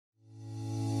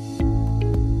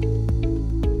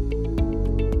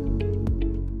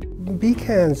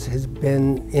BCANDS has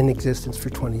been in existence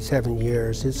for 27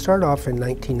 years. It started off in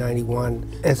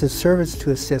 1991 as a service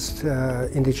to assist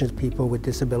Indigenous people with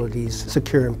disabilities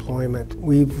secure employment.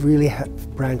 We've really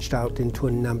branched out into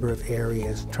a number of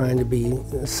areas, trying to be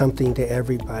something to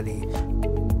everybody.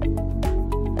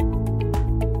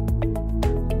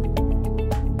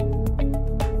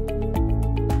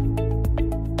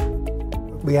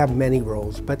 We have many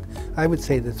roles, but I would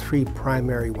say the three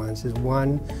primary ones is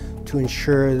one, to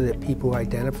ensure that people who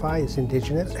identify as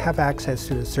Indigenous have access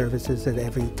to the services that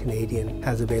every Canadian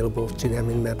has available to them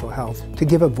in mental health, to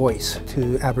give a voice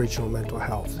to Aboriginal mental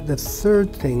health. The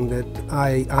third thing that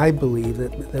I believe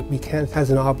that BCANDS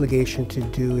has an obligation to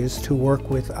do is to work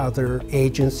with other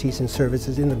agencies and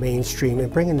services in the mainstream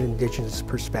and bring an Indigenous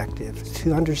perspective,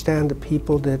 to understand the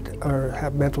people that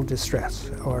have mental distress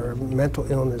or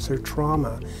mental illness or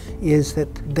trauma, is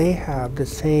that they have the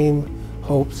same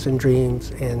hopes and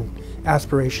dreams and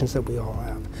aspirations that we all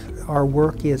have. Our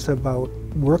work is about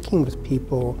working with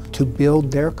people to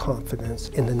build their confidence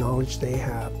in the knowledge they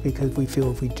have, because we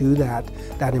feel if we do that,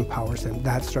 that empowers them.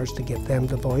 That starts to give them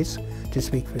the voice to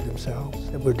speak for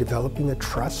themselves. That we're developing a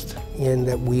trust in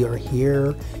that we are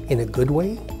here in a good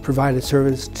way, provide a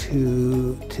service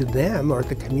to them or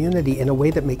the community in a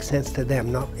way that makes sense to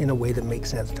them, not in a way that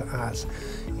makes sense to us.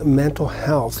 Mental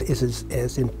health is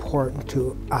as important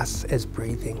to us as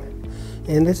breathing.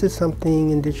 And this is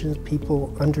something Indigenous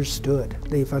people understood.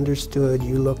 They've understood.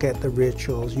 You look at the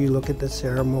rituals, you look at the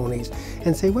ceremonies,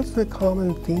 and say, what's the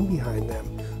common theme behind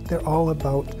them? They're all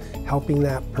about helping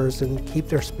that person keep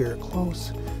their spirit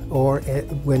close, or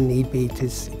when need be,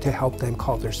 to help them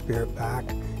call their spirit back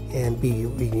and be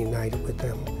reunited with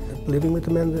them. Living with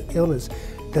a mental illness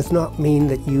does not mean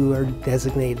that you are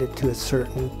designated to a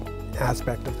certain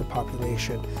aspect of the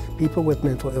population. People with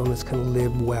mental illness can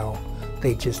live well.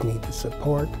 They just need the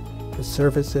support, the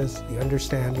services, the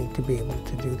understanding to be able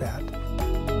to do that.